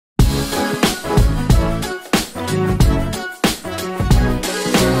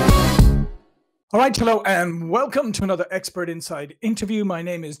All right, hello, and welcome to another Expert Inside interview. My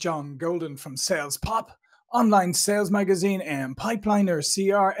name is John Golden from SalesPOP, online sales magazine and Pipeliner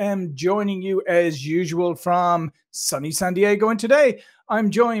CRM, joining you as usual from sunny San Diego. And today I'm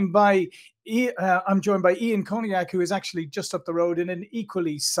joined by Ian Koniak, who is actually just up the road in an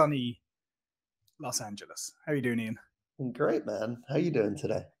equally sunny Los Angeles. How are you doing, Ian? Great, man. How are you doing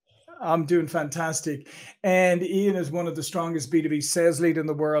today? I'm doing fantastic. And Ian is one of the strongest B2B sales lead in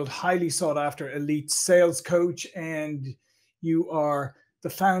the world, highly sought after elite sales coach. And you are the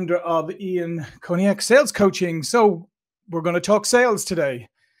founder of Ian Koniak Sales Coaching. So we're going to talk sales today,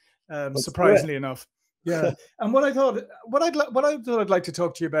 surprisingly enough. Yeah. And what I'd like to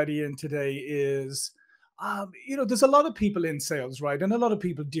talk to you about, Ian, today is, there's a lot of people in sales, right? And a lot of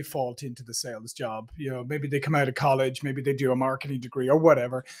people default into the sales job. Maybe they come out of college, maybe they do a marketing degree or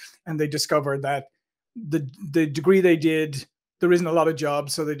whatever, and they discover that the degree they did, there isn't a lot of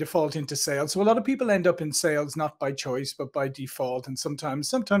jobs, so they default into sales. So a lot of people end up in sales, not by choice, but by default. And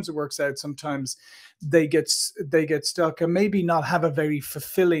sometimes it works out. Sometimes they get stuck and maybe not have a very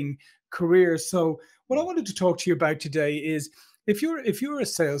fulfilling career. So what I wanted to talk to you about today is, if you're a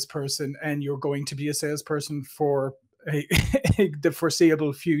salesperson and you're going to be a salesperson for the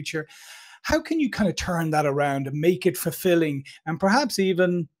foreseeable future, how can you kind of turn that around and make it fulfilling and perhaps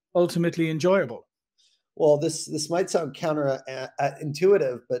even ultimately enjoyable? Well, this might sound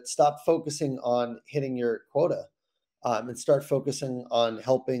counterintuitive, but stop focusing on hitting your quota and start focusing on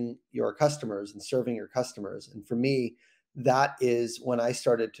helping your customers and serving your customers. And for me, that is when I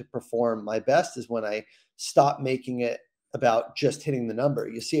started to perform my best, is when I stopped making it about just hitting the number.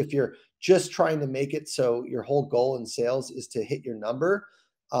 You see, if you're just trying to make it so your whole goal in sales is to hit your number,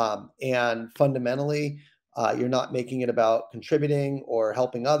 and fundamentally, you're not making it about contributing or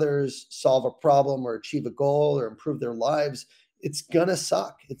helping others solve a problem or achieve a goal or improve their lives, it's gonna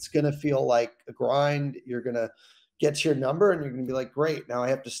suck. It's gonna feel like a grind. You're gonna get to your number and you're gonna be like, great, now I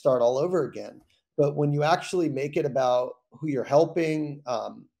have to start all over again. But when you actually make it about who you're helping,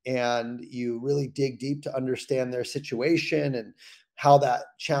 and you really dig deep to understand their situation and how that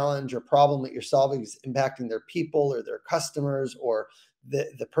challenge or problem that you're solving is impacting their people or their customers or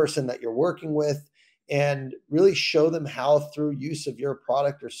the person that you're working with, and really show them how, through use of your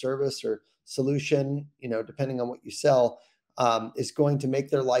product or service or solution, depending on what you sell, is going to make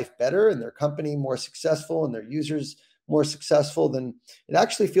their life better and their company more successful and their users more successful, then it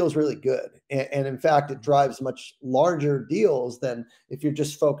actually feels really good. And in fact, it drives much larger deals than if you're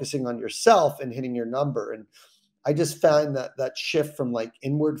just focusing on yourself and hitting your number. And I just find that shift from like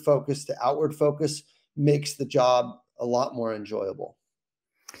inward focus to outward focus makes the job a lot more enjoyable.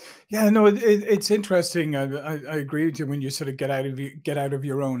 Yeah, no, it's interesting. I agree with you when you sort of get out of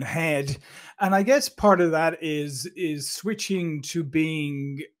your own head, and I guess part of that is switching to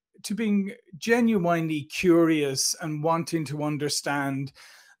being genuinely curious and wanting to understand,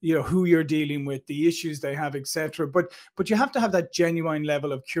 who you're dealing with, the issues they have, etc. But you have to have that genuine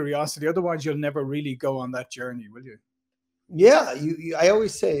level of curiosity, otherwise you'll never really go on that journey, will you? Yeah, I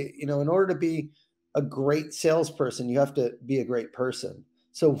always say, in order to be a great salesperson, you have to be a great person.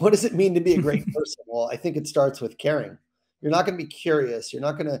 So what does it mean to be a great person? Well, I think it starts with caring. You're not going to be curious. You're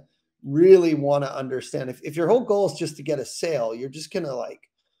not going to really want to understand. If your whole goal is just to get a sale, you're just going to like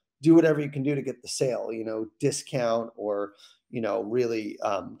do whatever you can do to get the sale, discount or, really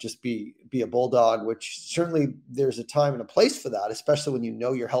just be a bulldog, which certainly there's a time and a place for that, especially when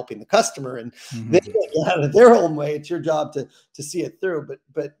you're helping the customer and they get out of their own way. It's your job to see it through.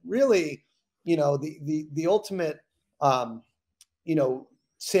 But really, the ultimate,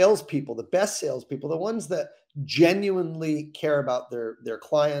 salespeople, the best salespeople, the ones that genuinely care about their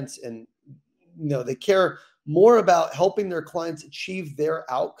clients, and they care more about helping their clients achieve their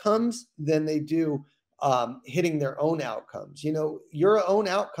outcomes than they do hitting their own outcomes. Your own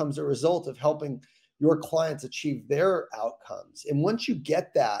outcomes are a result of helping your clients achieve their outcomes. And once you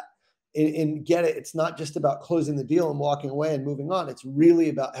get that and get it, it's not just about closing the deal and walking away and moving on. It's really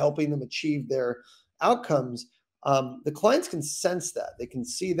about helping them achieve their outcomes. The clients can sense that, they can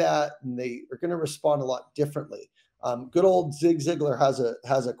see that, and they are going to respond a lot differently. Good old Zig Ziglar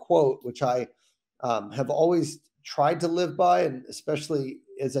has a quote, which I have always tried to live by, and especially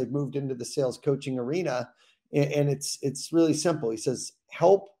as I've moved into the sales coaching arena. And it's really simple. He says,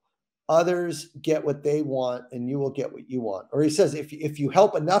 help others get what they want and you will get what you want. Or he says, if you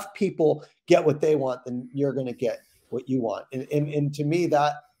help enough people get what they want, then you're going to get what you want. And to me,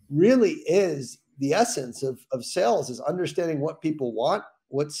 that really is the essence of sales, is understanding what people want,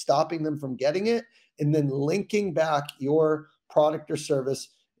 what's stopping them from getting it, and then linking back your product or service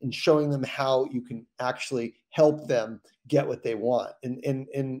and showing them how you can actually help them get what they want.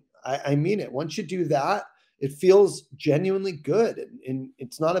 And I mean it. Once you do that, it feels genuinely good. And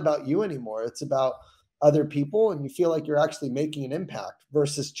it's not about you anymore. It's about other people. And you feel like you're actually making an impact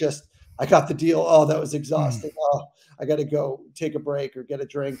versus just, I got the deal. Oh, that was exhausting. Oh, I got to go take a break or get a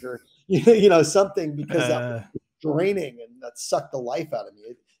drink or, something, because that was draining and that sucked the life out of me.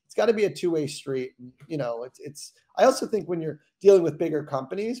 It's got to be a two-way street. I also think when you're dealing with bigger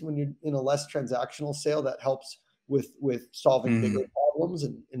companies, when you're in a less transactional sale, that helps with solving bigger problems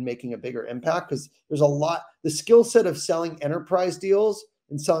and making a bigger impact, because there's a lot, the skill set of selling enterprise deals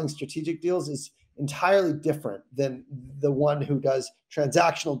and selling strategic deals is entirely different than the one who does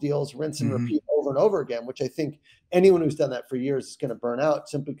transactional deals, rinse and repeat over and over again, which I think anyone who's done that for years is going to burn out,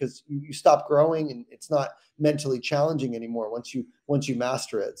 simply because you stop growing and it's not mentally challenging anymore once you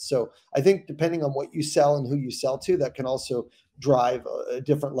master it. So I think depending on what you sell and who you sell to, that can also drive a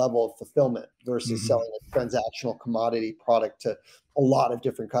different level of fulfillment versus selling a transactional commodity product to a lot of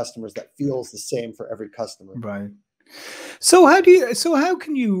different customers that feels the same for every customer. Right. So how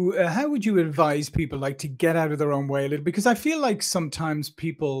would you advise people like to get out of their own way a little? Because I feel like sometimes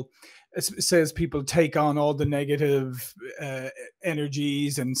salespeople take on all the negative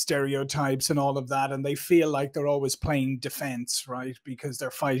energies and stereotypes and all of that, and they feel like they're always playing defense, right? Because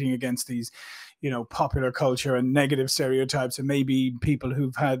they're fighting against these, popular culture and negative stereotypes, and maybe people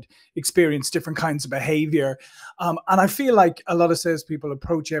who've had experienced different kinds of behavior. And I feel like a lot of salespeople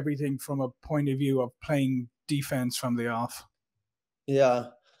approach everything from a point of view of playing defense from the off. Yeah.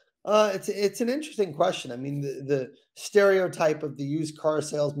 It's an interesting question. I mean, the stereotype of the used car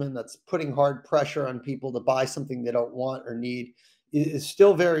salesman that's putting hard pressure on people to buy something they don't want or need is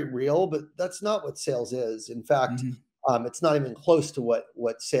still very real, but that's not what sales is. In fact, it's not even close to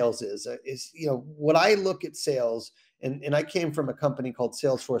what sales is. What I look at sales, and I came from a company called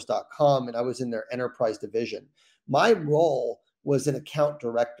Salesforce.com, and I was in their enterprise division. My role was an account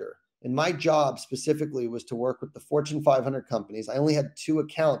director. And my job specifically was to work with the Fortune 500 companies. I only had 2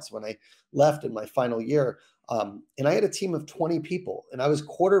 accounts when I left in my final year. And I had a team of 20 people, and I was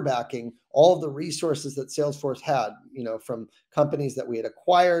quarterbacking all of the resources that Salesforce had, from companies that we had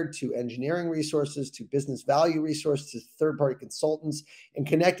acquired to engineering resources to business value resources to third-party consultants, and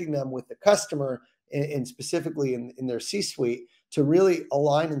connecting them with the customer and specifically in their C-suite to really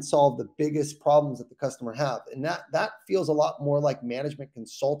align and solve the biggest problems that the customer have. And that feels a lot more like management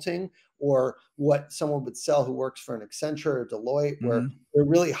consulting, or what someone would sell who works for an Accenture or Deloitte, where they're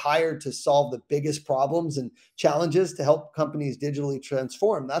really hired to solve the biggest problems and challenges to help companies digitally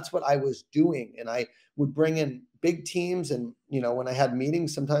transform. That's what I was doing. And I would bring in big teams. And, when I had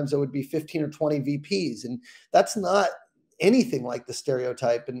meetings, sometimes there would be 15 or 20 VPs. And that's not anything like the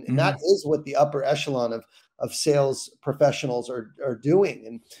stereotype. And that is what the upper echelon of sales professionals are doing.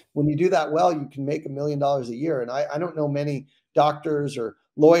 And when you do that well, you can make $1 million a year. And I don't know many doctors or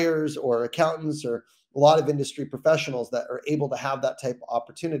lawyers or accountants or a lot of industry professionals that are able to have that type of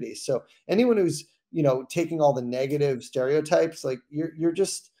opportunity. So anyone who's, taking all the negative stereotypes, like you're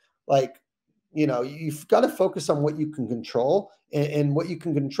just like, you've got to focus on what you can control. And what you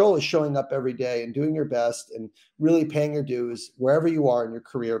can control is showing up every day and doing your best and really paying your dues wherever you are in your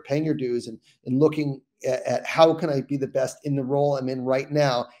career, paying your dues and looking at how can I be the best in the role I'm in right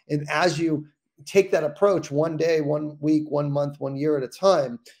now. And as you take that approach, one day, 1 week, 1 month, 1 year at a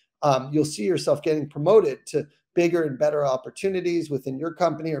time, you'll see yourself getting promoted to bigger and better opportunities within your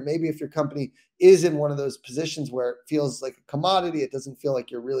company. Or maybe if your company is in one of those positions where it feels like a commodity, it doesn't feel like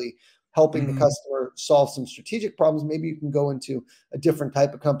you're really helping the customer solve some strategic problems, maybe you can go into a different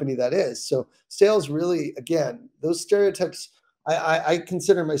type of company that is. So sales really, again, those stereotypes, I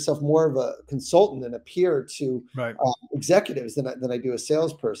consider myself more of a consultant and a peer to executives than I do a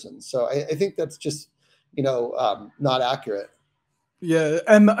salesperson. So I think that's just, not accurate. Yeah,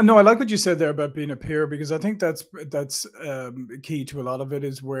 and no, I like what you said there about being a peer, because I think that's key to a lot of it,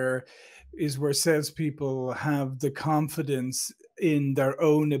 is where salespeople have the confidence in their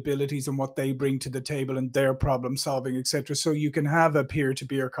own abilities and what they bring to the table and their problem solving, etc. So you can have a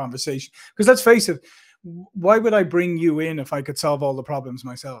peer-to-peer conversation. Because let's face it, why would I bring you in if I could solve all the problems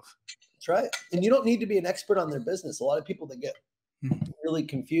myself? That's right. And you don't need to be an expert on their business. A lot of people, they get really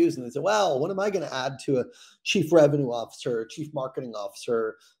confused and they say, well, what am I going to add to a chief revenue officer, chief marketing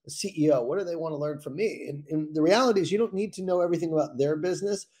officer, a CEO? What do they want to learn from me? And the reality is you don't need to know everything about their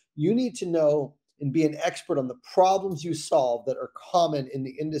business. You need to know and be an expert on the problems you solve that are common in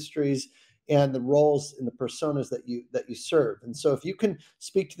the industries and the roles and the personas that you serve. And so if you can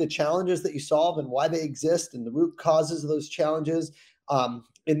speak to the challenges that you solve and why they exist and the root causes of those challenges,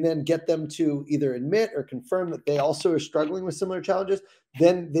 and then get them to either admit or confirm that they also are struggling with similar challenges,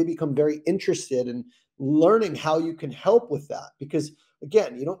 then they become very interested in learning how you can help with that. Because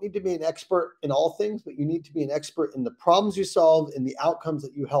again, you don't need to be an expert in all things, but you need to be an expert in the problems you solve and the outcomes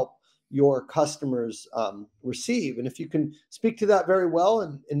that you help your customers receive. And if you can speak to that very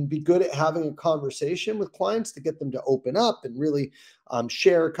well and be good at having a conversation with clients to get them to open up and really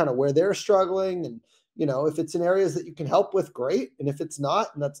share kind of where they're struggling, and if it's in areas that you can help with, great. And if it's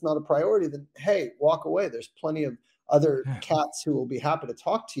not, and that's not a priority, then hey, walk away. There's plenty of other cats who will be happy to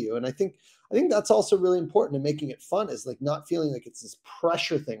talk to you. And I think that's also really important in making it fun, is like not feeling like it's this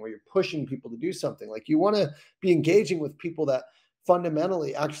pressure thing where you're pushing people to do something. Like you want to be engaging with people that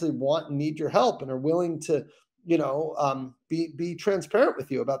fundamentally actually want and need your help and are willing to, be transparent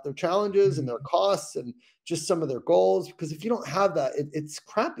with you about their challenges and their costs and just some of their goals. Because if you don't have that, it's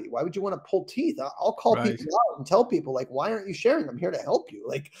crappy. Why would you want to pull teeth? I'll call people out and tell people, like, why aren't you sharing? I'm here to help you.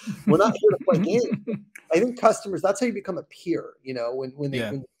 Like, we're not here to play games. I think customers, that's how you become a peer, when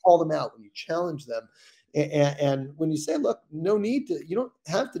you call them out, when you challenge them. And when you say, look, no need to, you don't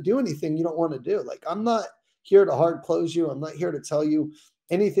have to do anything you don't want to do. Like, I'm not here to hard close you. I'm not here to tell you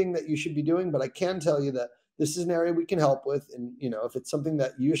anything that you should be doing, but I can tell you that this is an area we can help with. And, if it's something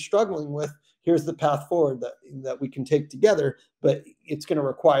that you're struggling with, here's the path forward that we can take together, but it's going to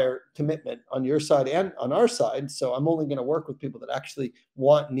require commitment on your side and on our side. So I'm only going to work with people that actually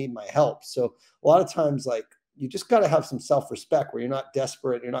want and need my help. So a lot of times, like, you just got to have some self-respect where you're not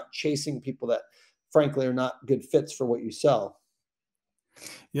desperate. You're not chasing people that frankly are not good fits for what you sell.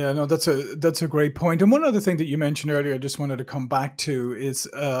 Yeah, no, that's a great point. And one other thing that you mentioned earlier, I just wanted to come back to, is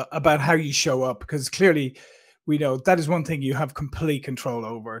about how you show up, because clearly we know that is one thing you have complete control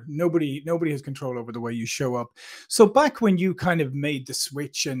over. Nobody has control over the way you show up. So back when you kind of made the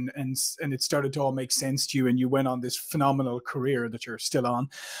switch and it started to all make sense to you, and you went on this phenomenal career that you're still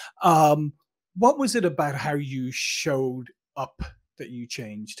on, what was it about how you showed up that you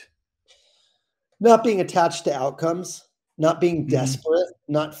changed? Not being attached to outcomes. Not being desperate,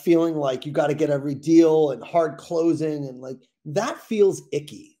 not feeling like you got to get every deal and hard closing. And like, that feels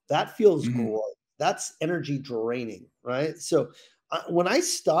icky. That feels gross. That's energy draining, right? So when I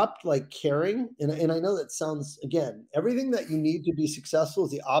stopped like caring, and I know that sounds, again, everything that you need to be successful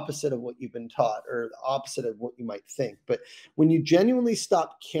is the opposite of what you've been taught, or the opposite of what you might think. But when you genuinely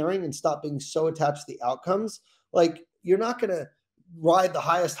stop caring and stop being so attached to the outcomes, like, you're not going to ride the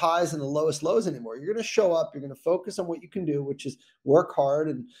highest highs and the lowest lows anymore. You're going to show up, you're going to focus on what you can do, which is work hard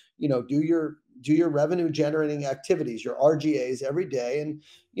and, do your revenue generating activities, your RGAs every day. And,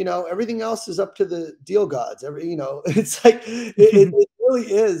 everything else is up to the deal gods. It's like, it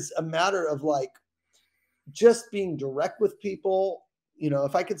really is a matter of like just being direct with people.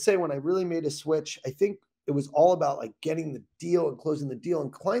 If I could say, when I really made a switch, I think it was all about like getting the deal and closing the deal,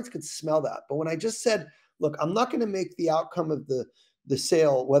 and clients could smell that. But when I just said, look, I'm not going to make the outcome of the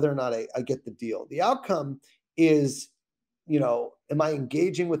sale whether or not I get the deal. The outcome is, am I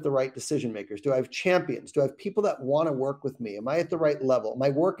engaging with the right decision makers? Do I have champions? Do I have people that want to work with me? Am I at the right level? Am I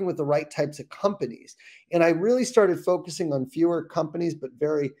working with the right types of companies? And I really started focusing on fewer companies, but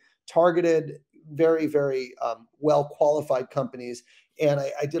very targeted, very, very well qualified companies. And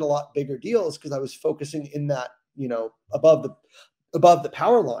I did a lot bigger deals because I was focusing in that, above the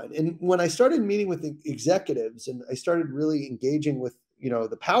power line. And when I started meeting with the executives and I started really engaging with,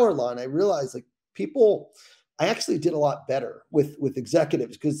 the power line, I realized like I actually did a lot better with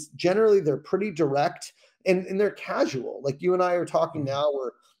executives, because generally they're pretty direct and they're casual. Like you and I are talking now,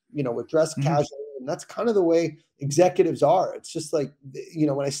 we're dressed casually, and that's kind of the way executives are. It's just like,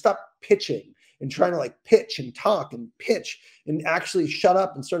 when I stopped pitching and trying to like pitch and talk and pitch and actually shut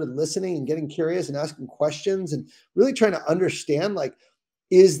up and started listening and getting curious and asking questions and really trying to understand, like,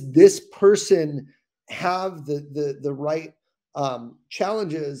 is this person have the right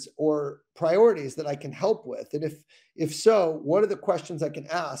challenges or priorities that I can help with? And if so, what are the questions I can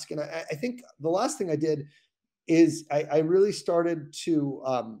ask? And I think the last thing I did is I really started to,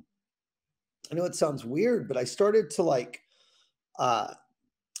 I know it sounds weird, but I started to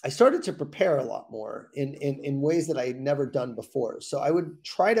prepare a lot more in ways that I had never done before. So I would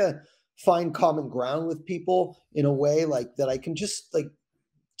try to find common ground with people in a way like that I can just like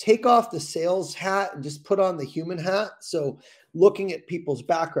take off the sales hat and just put on the human hat. So looking at people's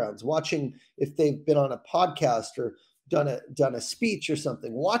backgrounds, watching if they've been on a podcast or done a speech or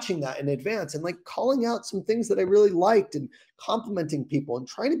something, watching that in advance and like calling out some things that I really liked and complimenting people and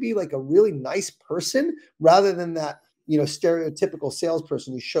trying to be like a really nice person rather than that, stereotypical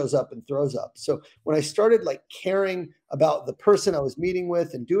salesperson who shows up and throws up. So when I started like caring about the person I was meeting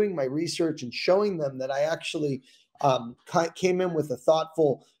with and doing my research and showing them that I actually came in with a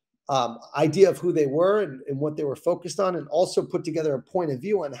thoughtful idea of who they were and what they were focused on, and also put together a point of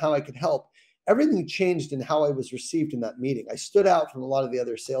view on how I could help, everything changed in how I was received in that meeting. I stood out from a lot of the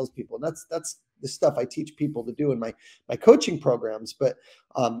other salespeople, and that's the stuff I teach people to do in my coaching programs. But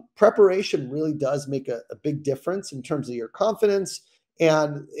preparation really does make a big difference in terms of your confidence.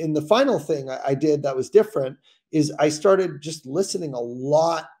 And in the final thing I did that was different is I started just listening a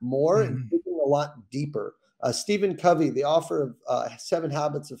lot more and digging a lot deeper. Stephen Covey, the author of 7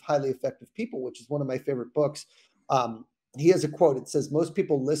 Habits of Highly Effective People, which is one of my favorite books, he has a quote. It says, most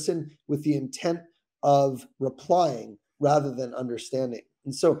people listen with the intent of replying rather than understanding.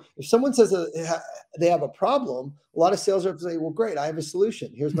 And so if someone says they have a problem, a lot of sales reps say, well, great, I have a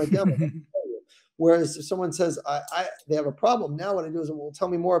solution. Here's my demo. Whereas if someone says they have a problem, now what I do is, well, tell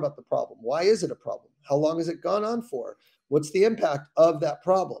me more about the problem. Why is it a problem? How long has it gone on for? What's the impact of that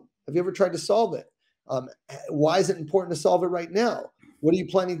problem? Have you ever tried to solve it? Why is it important to solve it right now? What are you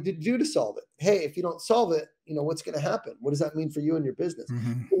planning to do to solve it? Hey, if you don't solve it, what's going to happen? What does that mean for you and your business?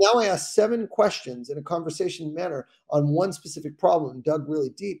 Now I asked 7 questions in a conversation manner on one specific problem and dug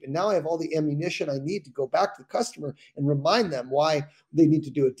really deep. And now I have all the ammunition I need to go back to the customer and remind them why they need to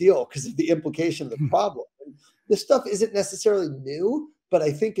do a deal because of the implication of the problem. And this stuff isn't necessarily new, but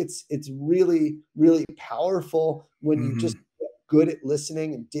I think it's really, really powerful when you just get good at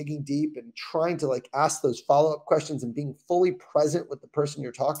listening and digging deep and trying to ask those follow-up questions and being fully present with the person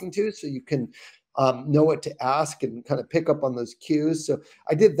you're talking to so you can know what to ask and kind of pick up on those cues. So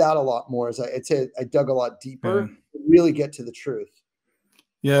I did that a lot more. I'd say I dug a lot deeper to really get to the truth.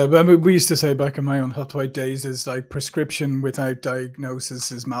 Yeah, but I mean, we used to say back in my own hot white days is prescription without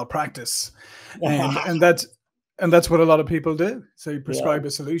diagnosis is malpractice, and that's what a lot of people do. So you prescribe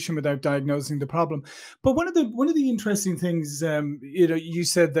a solution without diagnosing the problem. But one of the interesting things you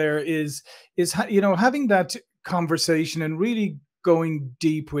said there is having that conversation and really going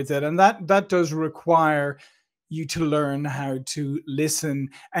deep with it, and that does require you to learn how to listen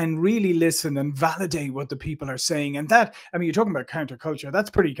and really listen and validate what the people are saying. And that, I mean, you're talking about counterculture. That's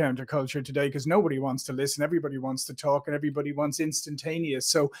pretty counterculture today because nobody wants to listen. Everybody wants to talk and everybody wants instantaneous.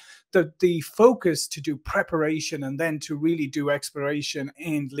 So the focus to do preparation and then to really do exploration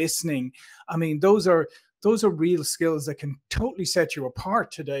and listening, I mean, those are real skills that can totally set you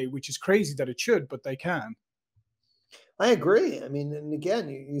apart today, which is crazy that it should, but they can. I agree. I mean, and again,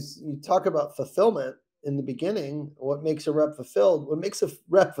 you talk about fulfillment in the beginning. What makes a rep fulfilled? What makes a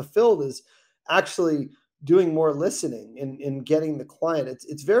rep fulfilled is actually doing more listening and getting the client.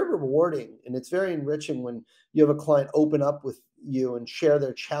 It's very rewarding and it's very enriching when you have a client open up with you and share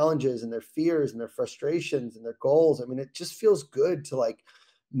their challenges and their fears and their frustrations and their goals. I mean, it just feels good to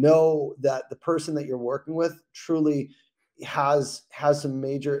know that the person that you're working with truly has some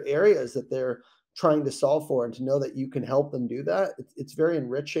major areas that they're trying to solve for, and to know that you can help them do that. It's very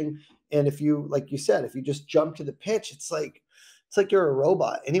enriching. And if you, like you said, if you just jump to the pitch, it's like you're a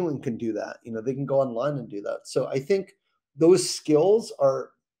robot. Anyone can do that. They can go online and do that. So I think those skills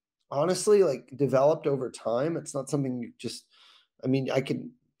are honestly developed over time. It's not something you just, I mean, I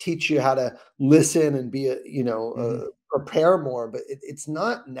can teach you how to listen and be prepare more, but it's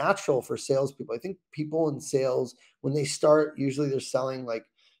not natural for salespeople. I think people in sales, when they start, usually they're selling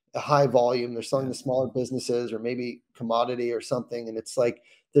a high volume, they're selling to smaller businesses or maybe commodity or something. And it's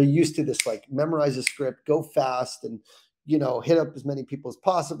they're used to this, memorize a script, go fast and, hit up as many people as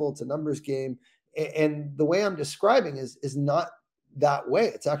possible. It's a numbers game. And the way I'm describing is not that way.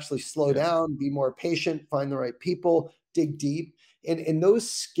 It's actually slow down, be more patient, find the right people, dig deep. And those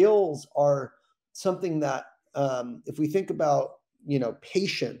skills are something that if we think about,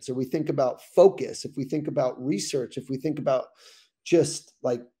 patience, or we think about focus, if we think about research, if we think about just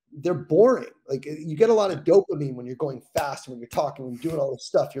they're boring. You get a lot of dopamine when you're going fast, when you're talking, when you're doing all this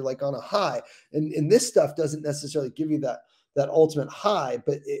stuff, you're on a high. And this stuff doesn't necessarily give you that ultimate high,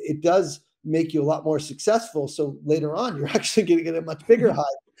 but it does make you a lot more successful. So later on, you're actually going to get a much bigger high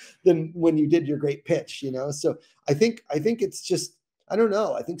than when you did your great pitch, So I think it's just, I don't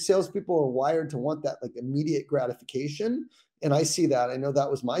know. I think salespeople are wired to want that immediate gratification. And I see that. I know that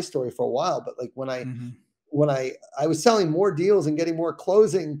was my story for a while, but when I was selling more deals and getting more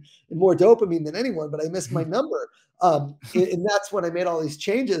closing and more dopamine than anyone, but I missed my number. And that's when I made all these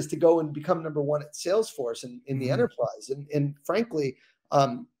changes to go and become number one at Salesforce in the enterprise. And frankly,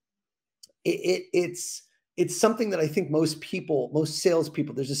 it's something that I think most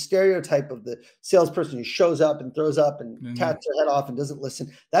salespeople, there's a stereotype of the salesperson who shows up and throws up and taps their head off and doesn't listen.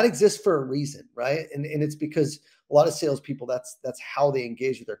 That exists for a reason, right? And it's because a lot of salespeople, that's how they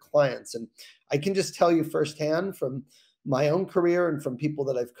engage with their clients. And I can just tell you firsthand from my own career and from people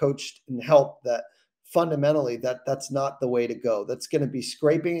that I've coached and helped that fundamentally that's not the way to go. That's going to be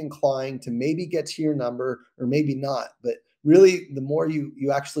scraping and clawing to maybe get to your number or maybe not. But really, the more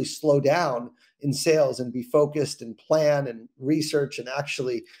you actually slow down in sales and be focused and plan and research and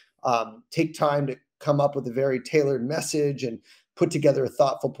actually take time to come up with a very tailored message and put together a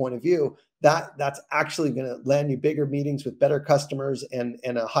thoughtful point of view, that's actually going to land you bigger meetings with better customers and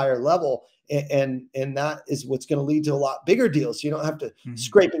a higher level. And that is what's going to lead to a lot bigger deals. So you don't have to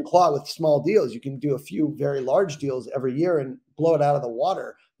scrape and claw with small deals. You can do a few very large deals every year and blow it out of the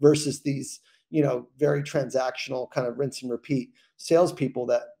water versus these, very transactional kind of rinse and repeat salespeople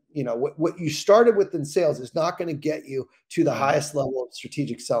that, what you started with in sales is not going to get you to the highest level of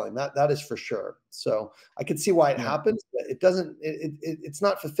strategic selling. That is for sure. So I can see why it happens, but it doesn't, it's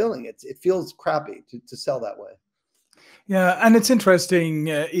not fulfilling. It feels crappy to sell that way. Yeah, and it's interesting,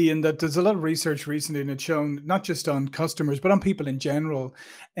 Ian, that there's a lot of research recently, and it's shown not just on customers, but on people in general.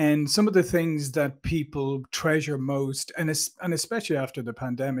 And some of the things that people treasure most, and especially after the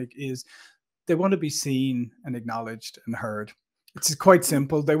pandemic, is they want to be seen and acknowledged and heard. It's quite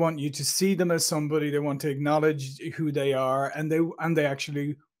simple. They want you to see them as somebody. They want to acknowledge who they are, and they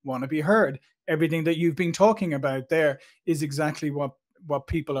actually want to be heard. Everything that you've been talking about there is exactly what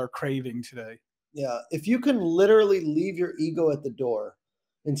people are craving today. Yeah, if you can literally leave your ego at the door,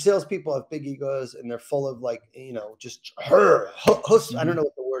 and salespeople have big egos and they're full of just I don't know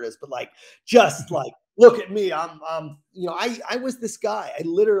what the word is, but just look at me. I was this guy. I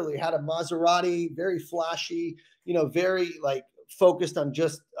literally had a Maserati, very flashy, very focused on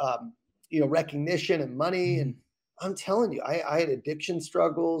just recognition and money. And I'm telling you, I had addiction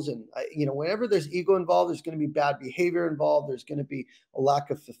struggles, and whenever there's ego involved, there's going to be bad behavior involved. There's going to be a lack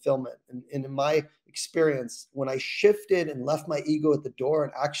of fulfillment. And in my experience, when I shifted and left my ego at the door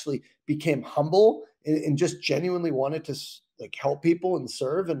and actually became humble and just genuinely wanted to help people and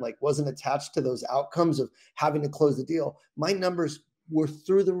serve and wasn't attached to those outcomes of having to close the deal, my numbers were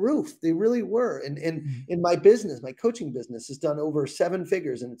through the roof. They really were. And in my business, my coaching business has done over 7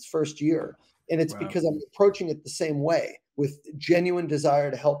 figures in its first year. And it's because I'm approaching it the same way, with genuine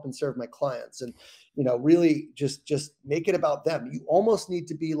desire to help and serve my clients. And, really just make it about them. You almost need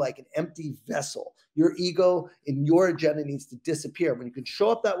to be like an empty vessel. Your ego and your agenda needs to disappear. When you can show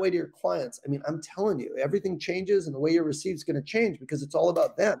up that way to your clients, I'm telling you, everything changes, and the way you're received is going to change because it's all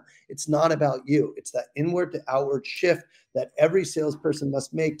about them. It's not about you. It's that inward to outward shift that every salesperson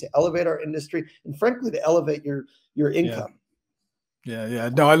must make to elevate our industry and, frankly, to elevate your income. Yeah.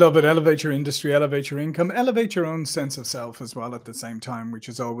 No, I love it. Elevate your industry, elevate your income, elevate your own sense of self as well at the same time, which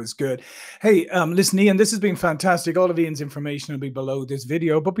is always good. Hey, listen, Ian, this has been fantastic. All of Ian's information will be below this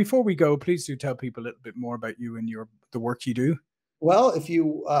video. But before we go, please do tell people a little bit more about you and the work you do. Well, if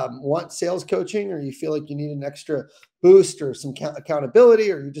you want sales coaching, or you feel like you need an extra boost or some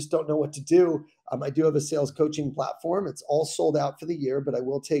accountability, or you just don't know what to do, I do have a sales coaching platform. It's all sold out for the year, but I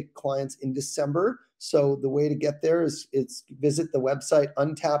will take clients in December. So the way to get there is visit the website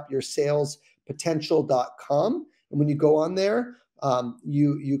untapyoursalespotential.com. And when you go on there,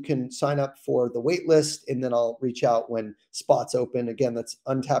 you can sign up for the wait list, and then I'll reach out when spots open. Again, that's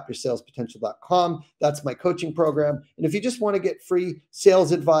untapyoursalespotential.com. That's my coaching program. And if you just want to get free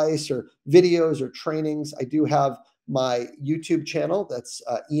sales advice or videos or trainings, I do have my YouTube channel. That's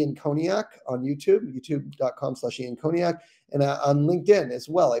Ian Koniak on YouTube, youtube.com/Ian Koniak. And on LinkedIn as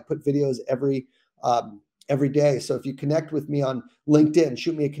well. I put videos every day. So if you connect with me on LinkedIn,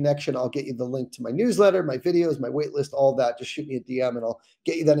 shoot me a connection. I'll get you the link to my newsletter, my videos, my waitlist, all that. Just shoot me a DM and I'll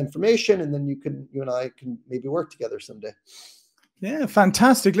get you that information. And then you and I can maybe work together someday. Yeah,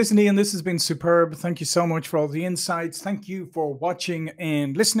 fantastic. Listen, Ian, this has been superb. Thank you so much for all the insights. Thank you for watching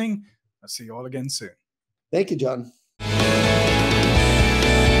and listening. I'll see you all again soon. Thank you, John.